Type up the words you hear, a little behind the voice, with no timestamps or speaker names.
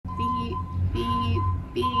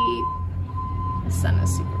sun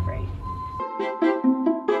is super bright.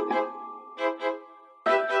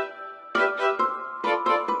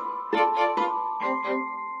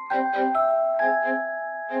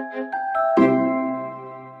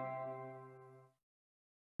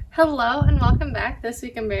 Hello and welcome back. This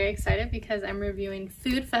week I'm very excited because I'm reviewing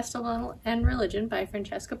Food, Festival, and Religion by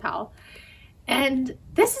Francesca Powell. And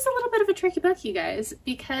this is a little bit of a tricky book, you guys,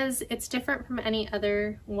 because it's different from any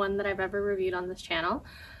other one that I've ever reviewed on this channel.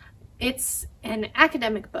 It's an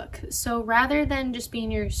academic book, so rather than just being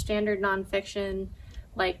your standard nonfiction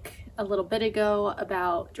like a little bit ago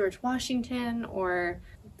about George Washington or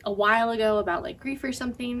a while ago about like grief or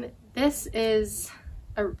something, this is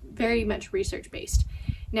very much research-based.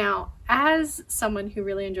 Now, as someone who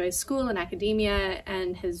really enjoys school and academia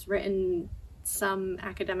and has written some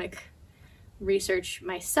academic research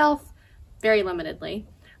myself, very limitedly,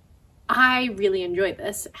 I really enjoy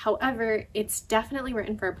this. However, it's definitely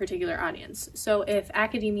written for a particular audience. So if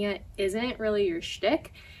academia isn't really your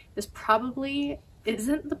shtick, this probably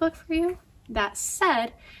isn't the book for you. That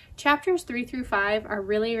said, chapters 3 through 5 are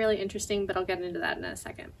really, really interesting, but I'll get into that in a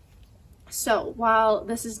second. So while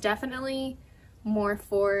this is definitely more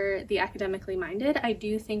for the academically minded, I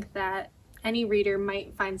do think that any reader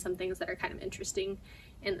might find some things that are kind of interesting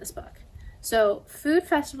in this book. So Food,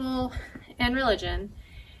 Festival, and Religion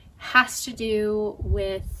has to do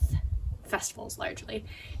with festivals largely.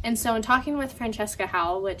 And so in talking with Francesca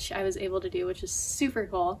Powell, which I was able to do, which is super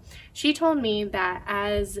cool, she told me that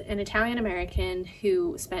as an Italian American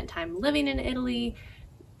who spent time living in Italy,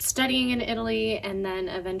 studying in Italy, and then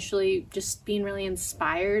eventually just being really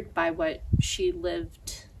inspired by what she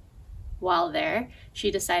lived while there,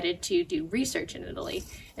 she decided to do research in Italy.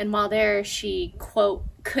 And while there, she, quote,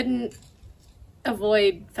 couldn't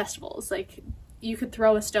avoid festivals. Like, you could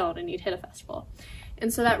throw a stone and you'd hit a festival.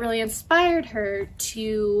 And so that really inspired her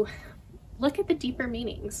to look at the deeper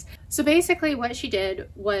meanings. So basically what she did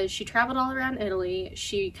was she traveled all around Italy,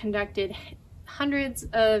 she conducted hundreds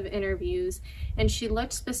of interviews, and she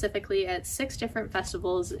looked specifically at 6 different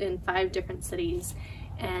festivals in 5 different cities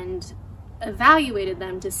and evaluated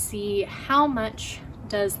them to see how much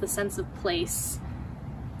does the sense of place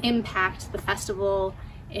impact the festival,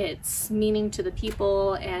 its meaning to the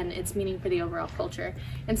people, and its meaning for the overall culture.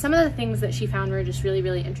 And some of the things that she found were just really,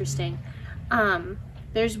 really interesting.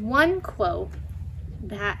 There's one quote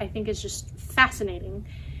that I think is just fascinating.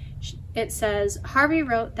 It says, Harvey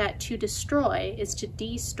wrote that to destroy is to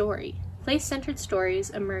de-story. Place-centered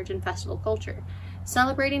stories emerge in festival culture,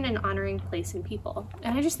 celebrating and honoring place and people.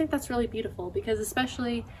 And I just think that's really beautiful because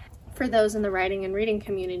especially for those in the writing and reading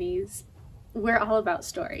communities, we're all about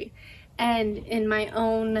story. And in my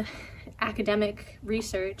own academic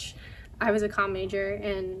research, I was a comm major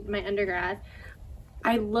in my undergrad.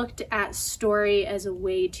 I looked at story as a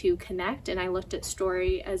way to connect, and I looked at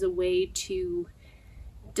story as a way to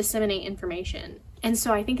disseminate information. And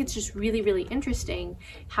so I think it's just really, really interesting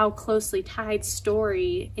how closely tied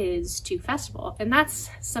story is to festival. And that's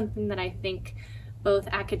something that I think both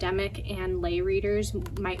academic and lay readers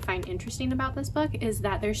might find interesting about this book, is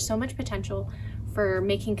that there's so much potential for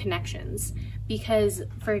making connections. Because,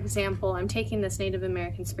 for example, I'm taking this Native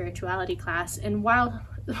American spirituality class, and while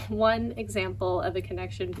one example of a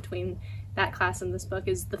connection between that class and this book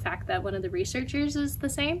is the fact that one of the researchers is the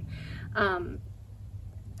same,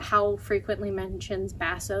 Howell frequently mentions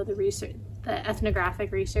Basso, the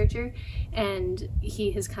ethnographic researcher, and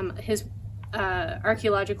his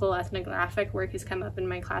archaeological ethnographic work has come up in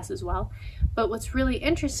my class as well. But what's really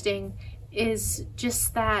interesting is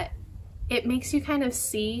just that it makes you kind of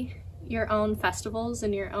see your own festivals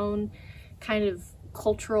and your own kind of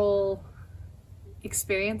cultural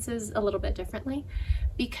experiences a little bit differently,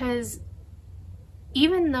 because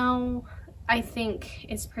even though I think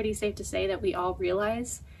it's pretty safe to say that we all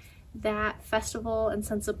realize that festival and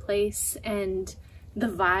sense of place and the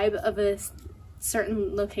vibe of a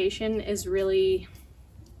certain location is really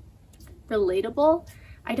relatable,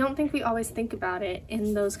 I don't think we always think about it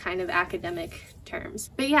in those kind of academic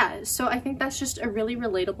terms. But yeah, so I think that's just a really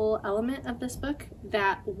relatable element of this book,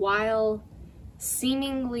 that while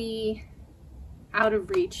seemingly out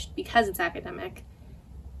of reach because it's academic,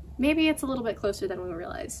 maybe it's a little bit closer than we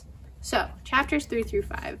realize. So, chapters 3 through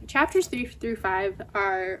 5. Chapters 3 through 5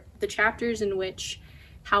 are the chapters in which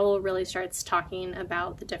Howell really starts talking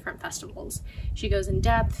about the different festivals. She goes in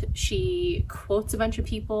depth, she quotes a bunch of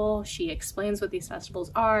people, she explains what these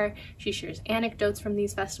festivals are, she shares anecdotes from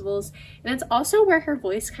these festivals, and it's also where her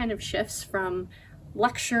voice kind of shifts from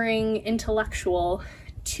lecturing intellectual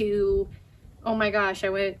to, oh my gosh, I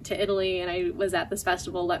went to Italy and I was at this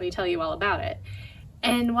festival, let me tell you all about it.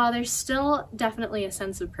 And while there's still definitely a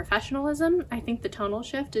sense of professionalism, I think the tonal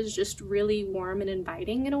shift is just really warm and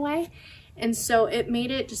inviting in a way. And so it made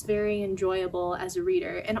it just very enjoyable as a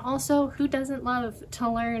reader. And also, who doesn't love to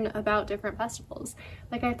learn about different festivals?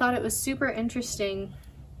 Like, I thought it was super interesting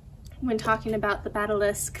when talking about the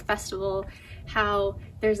Basilisk Festival, how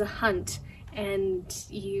there's a hunt and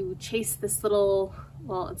you chase this little,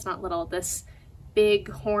 well, it's not little, this big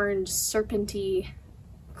horned serpenty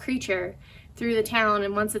creature through the town,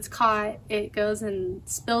 and once it's caught, it goes and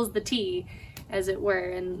spills the tea, as it were,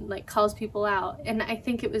 and like calls people out. And I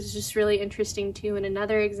think it was just really interesting too, and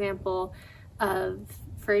another example of,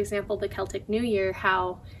 for example, the Celtic New Year,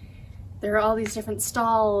 how there are all these different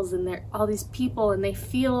stalls and there are all these people, and they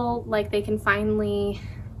feel like they can finally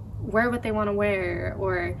wear what they want to wear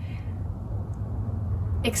or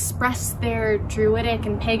express their druidic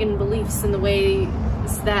and pagan beliefs in the ways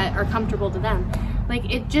that are comfortable to them.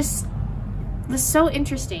 Like, it just was so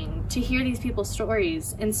interesting to hear these people's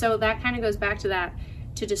stories. And so that kind of goes back to that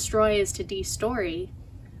to destroy is to de-story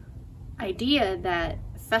idea, that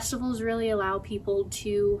festivals really allow people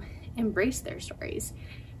to embrace their stories.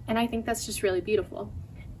 And I think that's just really beautiful.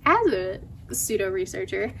 As a pseudo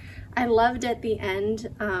researcher, I loved at the end,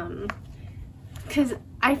 because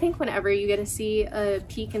I think whenever you get to see a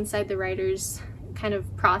peek inside the writer's kind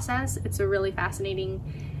of process, it's a really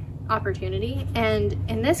fascinating opportunity. And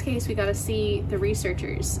in this case, we got to see the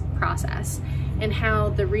researcher's process and how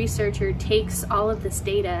the researcher takes all of this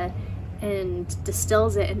data and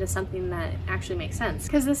distills it into something that actually makes sense.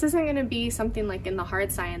 Because this isn't going to be something like in the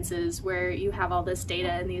hard sciences where you have all this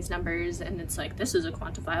data and these numbers and it's like, this is a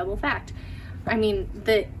quantifiable fact. I mean,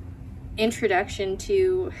 the introduction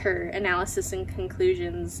to her analysis and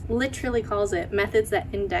conclusions literally calls it methods that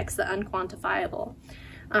index the unquantifiable.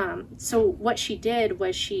 So what she did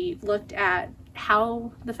was she looked at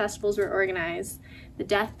how the festivals were organized, the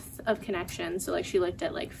depth of connection. So like she looked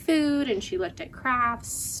at like food and she looked at crafts,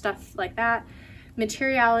 stuff like that,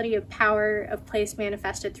 materiality of power of place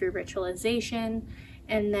manifested through ritualization,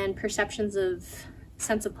 and then perceptions of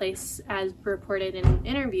sense of place as reported in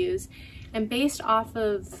interviews. And based off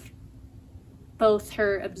of both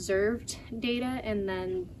her observed data and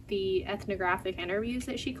then the ethnographic interviews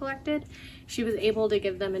that she collected, she was able to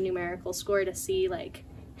give them a numerical score to see like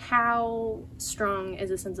how strong is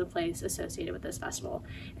a sense of place associated with this festival.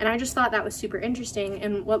 And I just thought that was super interesting.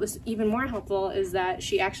 And what was even more helpful is that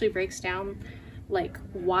she actually breaks down like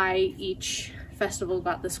why each festival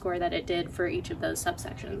got the score that it did for each of those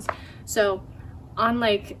subsections. So on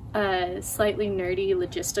like a slightly nerdy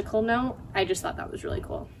logistical note, I just thought that was really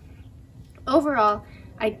cool. Overall,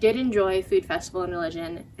 I did enjoy Food Festival and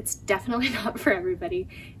Religion. It's definitely not for everybody.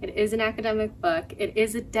 It is an academic book. It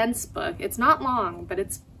is a dense book. It's not long, but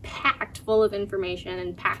it's packed full of information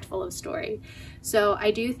and packed full of story. So I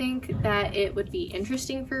do think that it would be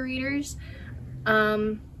interesting for readers,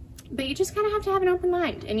 but you just kind of have to have an open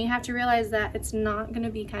mind, and you have to realize that it's not going to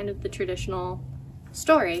be kind of the traditional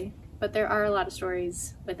story, but there are a lot of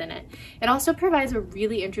stories within it. It also provides a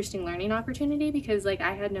really interesting learning opportunity because like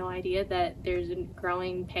I had no idea that there's a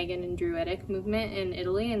growing pagan and druidic movement in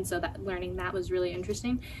Italy, and so that learning that was really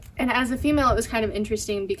interesting. And as a female, it was kind of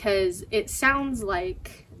interesting because it sounds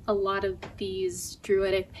like a lot of these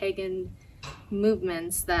druidic pagan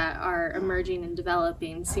movements that are emerging and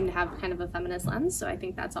developing seem to have kind of a feminist lens, so I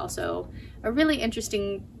think that's also a really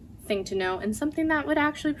interesting thing to know and something that would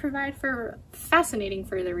actually provide for fascinating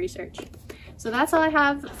further research. So that's all I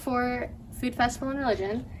have for Food Festival and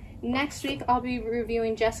Religion. Next week I'll be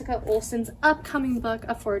reviewing Jessica Olson's upcoming book,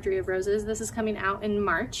 A Forgery of Roses. This is coming out in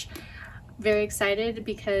March. Very excited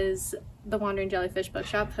because the Wandering Jellyfish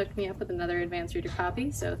Bookshop hooked me up with another advanced reader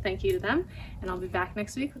copy, so thank you to them, and I'll be back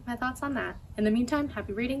next week with my thoughts on that. In the meantime,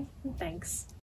 happy reading and thanks.